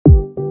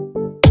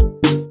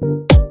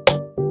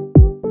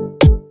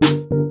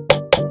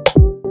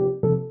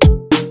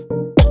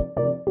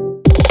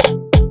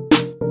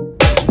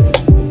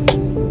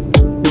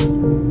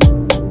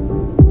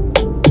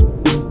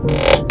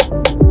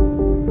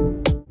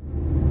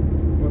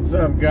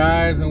What's up,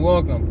 guys, and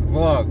welcome to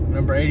vlog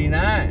number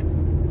 89.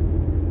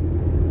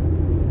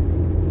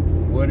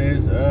 What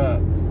is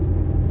up?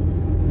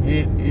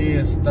 It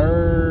is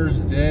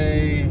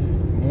Thursday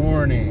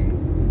morning.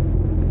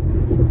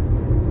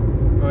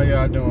 How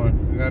y'all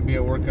doing? We gotta be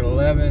at work at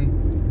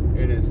 11.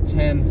 It is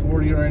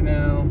 10:40 right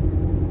now.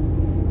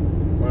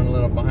 Running a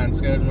little behind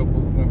schedule,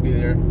 but we're gonna be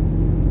there.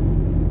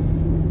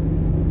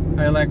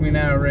 How you like me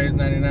now, Rays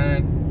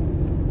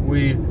 99?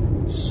 We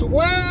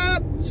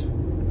swept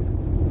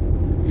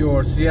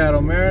your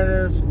Seattle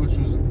Mariners, which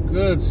was a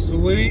good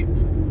sweep.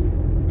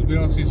 We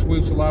don't see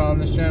sweeps a lot on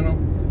this channel.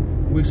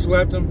 We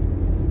swept them.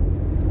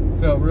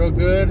 Felt real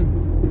good.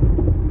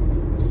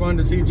 It's fun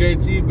to see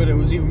JT, but it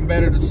was even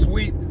better to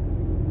sweep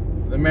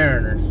the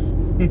Mariners.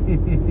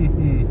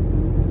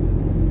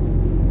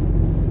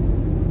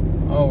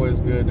 Always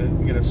good to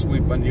get a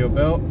sweep under your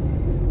belt.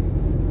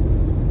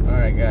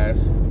 Alright,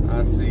 guys.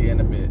 I'll see you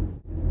in a bit.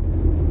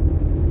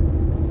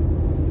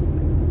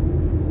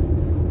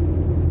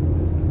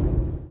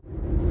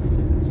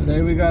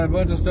 Today we got a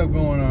bunch of stuff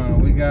going on.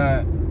 We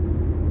got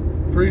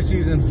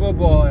preseason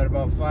football at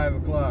about 5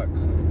 o'clock.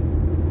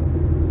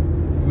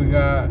 We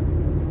got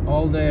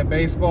all day of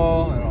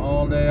baseball and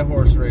all day of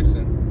horse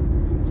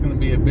racing. It's going to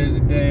be a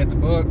busy day at the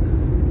book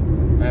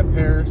at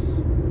Paris.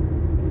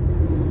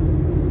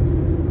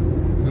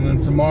 And then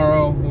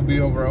tomorrow we'll be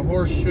over at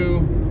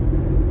Horseshoe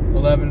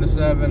 11 to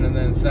 7, and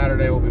then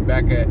Saturday we'll be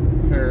back at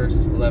Paris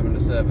 11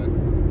 to 7.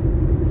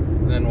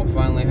 And then we'll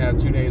finally have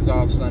 2 days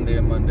off, Sunday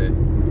and Monday.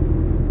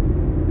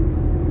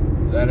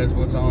 That is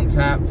what's on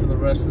tap for the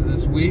rest of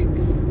this week.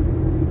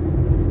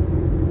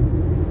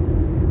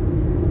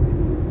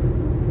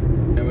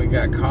 And we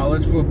got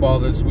college football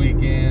this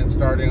weekend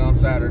starting on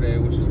Saturday,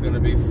 which is going to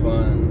be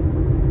fun.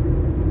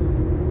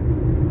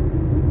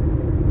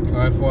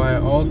 FYI,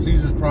 all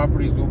Caesars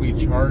properties will be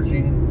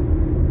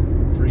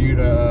charging for you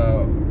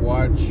to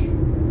watch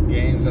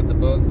games at the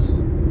books.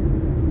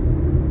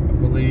 I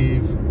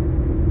believe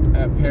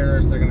at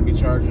Paris they're going to be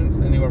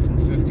charging anywhere from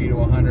 50 to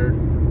 100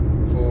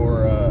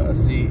 for a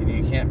seat, and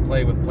you can't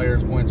play with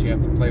players' points, you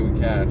have to play with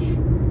cash.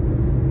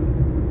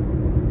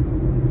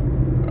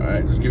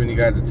 Alright, just giving you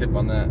guys a tip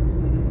on that.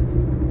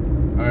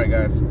 Alright,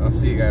 guys, I'll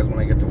see you guys when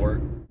I get to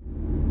work.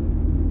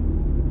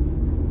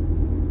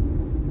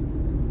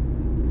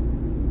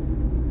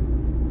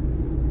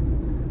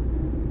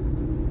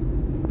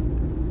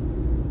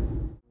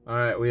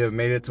 Alright, we have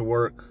made it to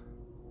work.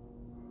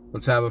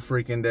 Let's have a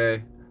freaking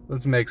day.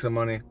 Let's make some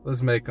money.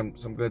 Let's make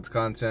some good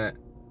content.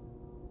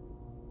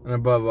 And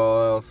above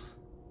all else,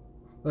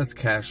 let's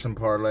cash some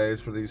parlays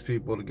for these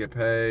people to get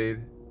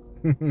paid.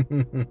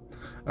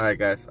 Alright,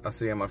 guys, I'll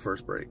see you on my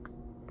first break.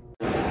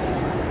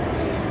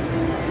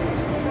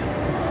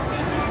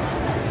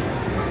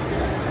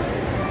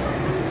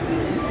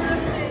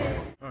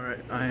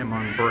 Alright, I am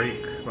on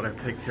break, but I have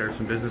to take care of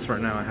some business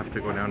right now. I have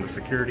to go down to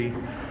security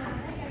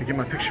to get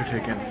my picture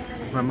taken,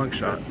 my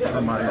mugshot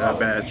for my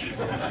badge.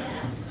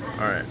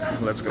 Alright,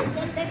 let's go.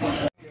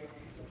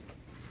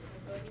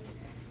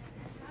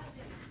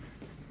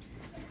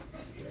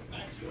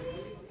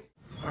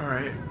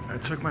 Alright, I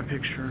took my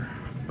picture,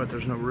 but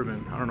there's no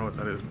ribbon. I don't know what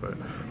that is, but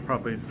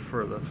probably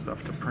for the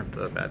stuff to print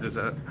the badges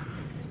at.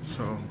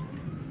 So,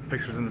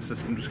 picture's in the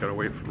system, just gotta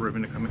wait for the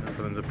ribbon to come in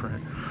for them to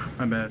print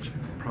my badge,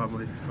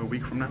 probably a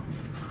week from now.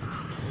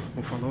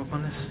 We'll follow up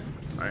on this.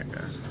 Alright,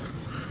 guys.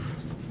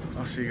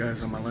 I'll see you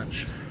guys on my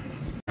lunch.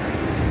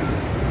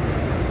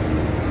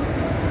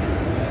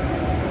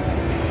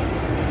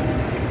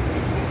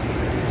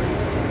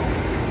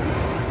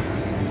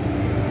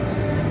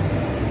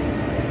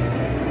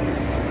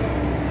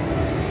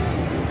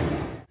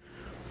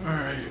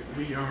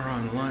 We are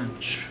on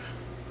lunch.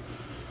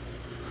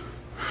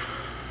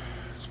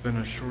 It's been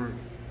a short,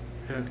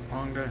 yet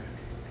long day.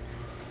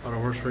 A lot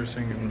of horse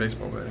racing and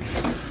baseball betting.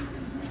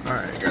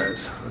 Alright,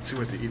 guys, let's see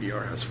what the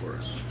EDR has for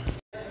us.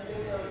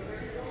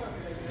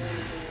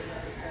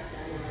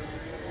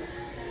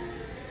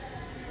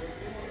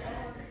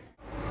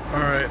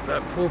 Alright,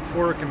 that pulled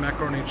pork and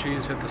macaroni and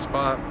cheese hit the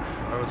spot.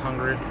 I was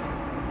hungry,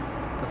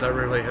 but that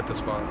really hit the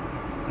spot.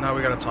 Now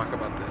we gotta talk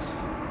about this.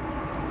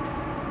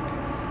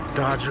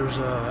 Dodgers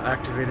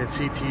activated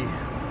CT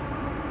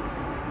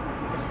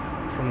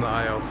from the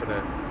IL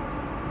today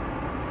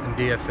and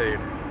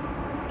DFA'd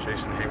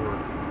Jason Hayward.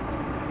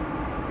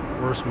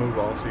 Worst move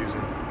all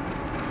season.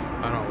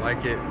 I don't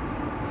like it.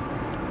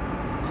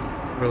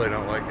 Really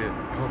don't like it.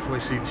 Hopefully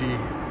CT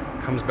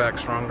comes back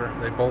stronger.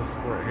 They both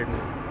were hitting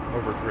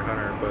over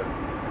 300, but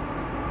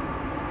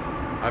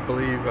I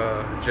believe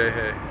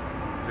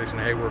Jason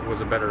Hayward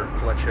was a better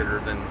clutch hitter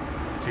than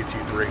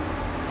CT3,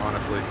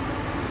 honestly.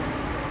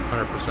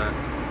 100%.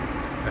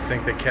 I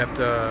think they kept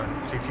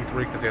CT3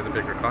 because he has a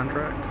bigger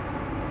contract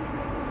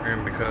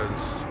and because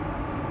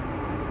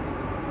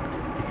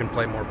he can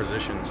play more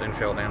positions,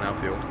 infield and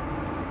outfield.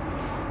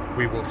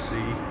 We will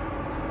see.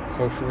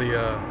 Hopefully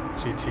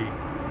CT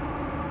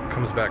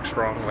comes back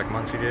strong like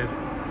Muncy did,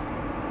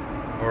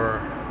 or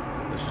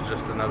this is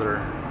just another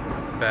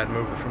bad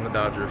move from the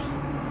Dodgers.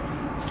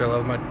 Still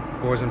love my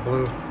boys in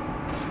blue.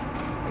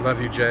 Love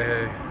you,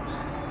 Jay.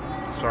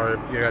 Sorry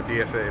you got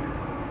DFA'd.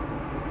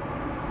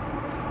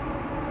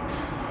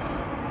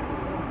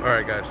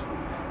 Alright guys,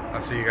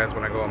 I'll see you guys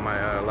when I go on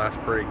my last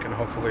break, and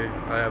hopefully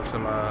I have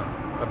some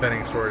a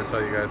betting story to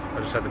tell you guys. I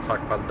just had to talk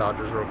about the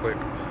Dodgers real quick.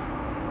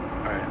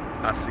 Alright,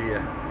 I'll see ya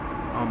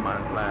on my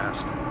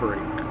last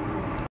break.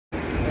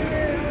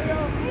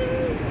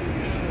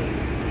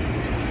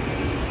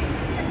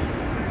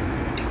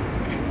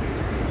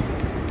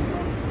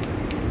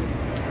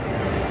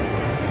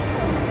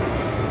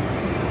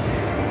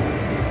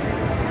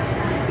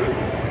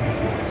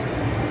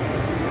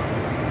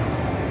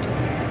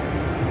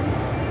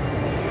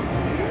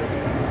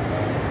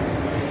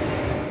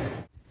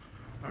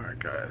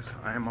 Guys,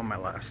 I am on my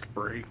last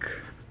break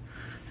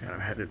and I'm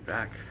headed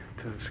back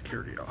to the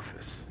security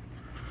office.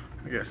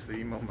 I guess they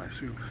emailed my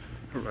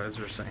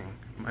supervisor saying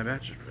my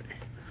badge is ready.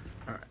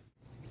 Alright.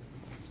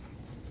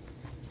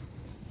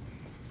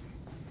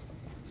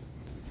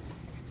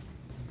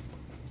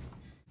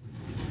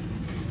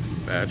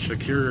 Badge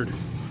secured.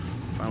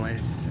 Finally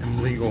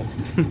am legal.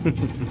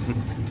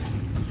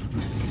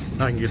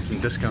 Now I can get some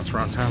discounts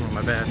around town with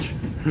my badge.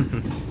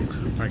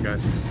 Alright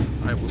guys,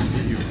 I will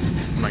see you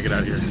when I get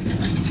out of here.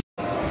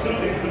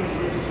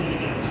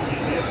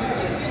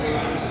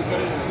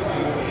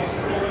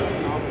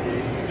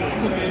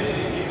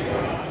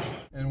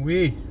 And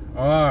we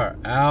are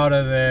out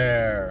of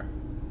there.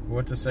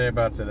 What to say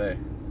about today?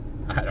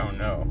 I don't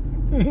know.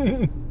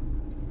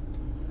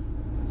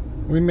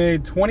 We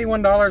made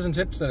 $21 in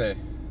tips today.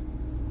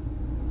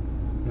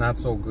 Not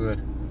so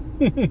good.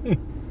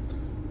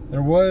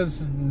 There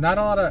was not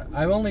a lot of,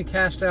 I've only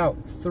cashed out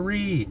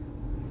 3,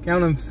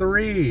 count them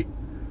 3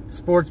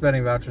 sports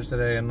betting vouchers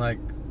today, and like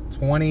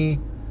 20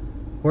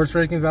 horse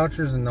racing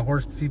vouchers, and the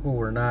horse people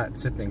were not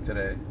tipping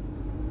today.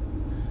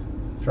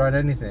 Tried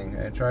anything.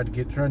 I tried to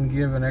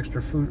give an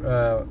extra food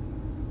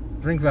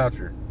drink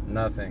voucher.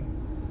 Nothing.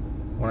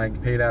 When I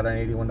paid out an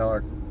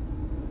 $81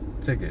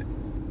 ticket.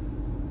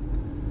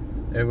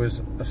 It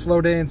was a slow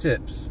day in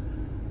tips.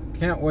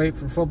 Can't wait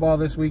for football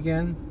this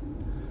weekend.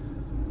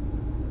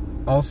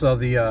 Also,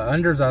 the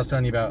unders I was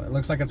telling you about, it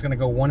looks like it's going to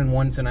go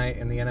 1-1 tonight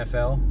in the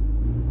NFL.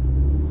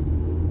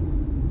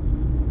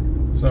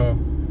 So,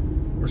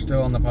 we're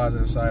still on the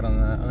positive side on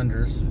the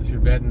unders. If you're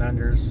betting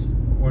unders,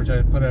 which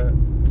I put a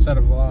set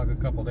of vlog a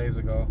couple days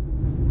ago,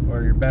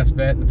 where your best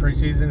bet in the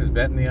preseason is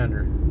betting the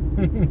under.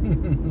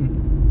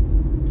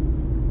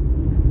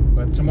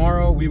 But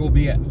tomorrow we will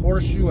be at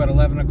Horseshoe at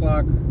 11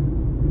 o'clock.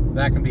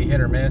 That can be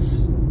hit or miss.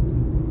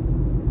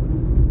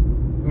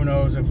 Who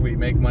knows if we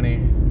make money,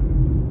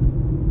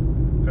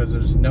 because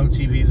there's no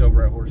TVs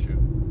over at Horseshoe.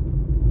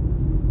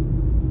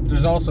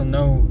 There's also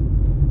no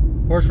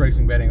horse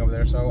racing betting over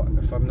there, so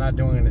if I'm not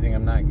doing anything,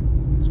 I'm not,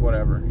 it's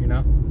whatever, you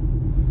know?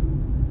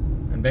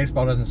 And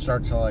baseball doesn't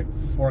start till like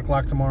 4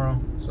 o'clock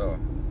tomorrow, so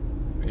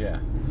yeah.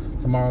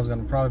 Tomorrow's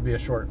gonna probably be a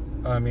slow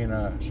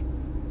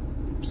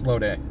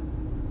day.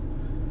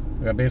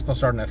 We got baseball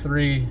starting at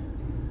 3,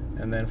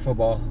 and then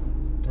football,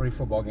 3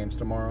 football games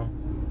tomorrow.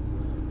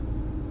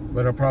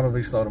 But it'll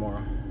probably be slow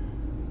tomorrow.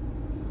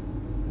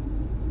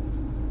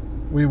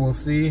 We will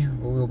see,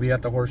 but we'll be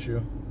at the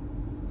Horseshoe.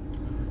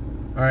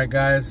 Alright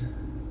guys,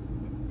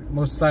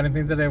 most exciting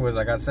thing today was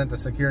I got sent to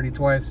security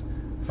twice,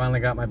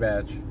 finally got my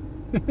badge.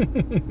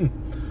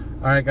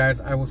 Alright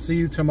guys, I will see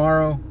you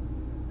tomorrow.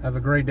 Have a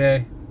great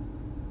day.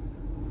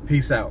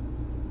 Peace out.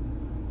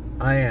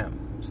 I am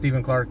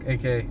Stephen Clark,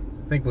 aka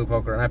Think Blue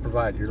Poker, and I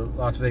provide your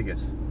Las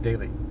Vegas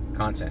daily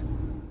content.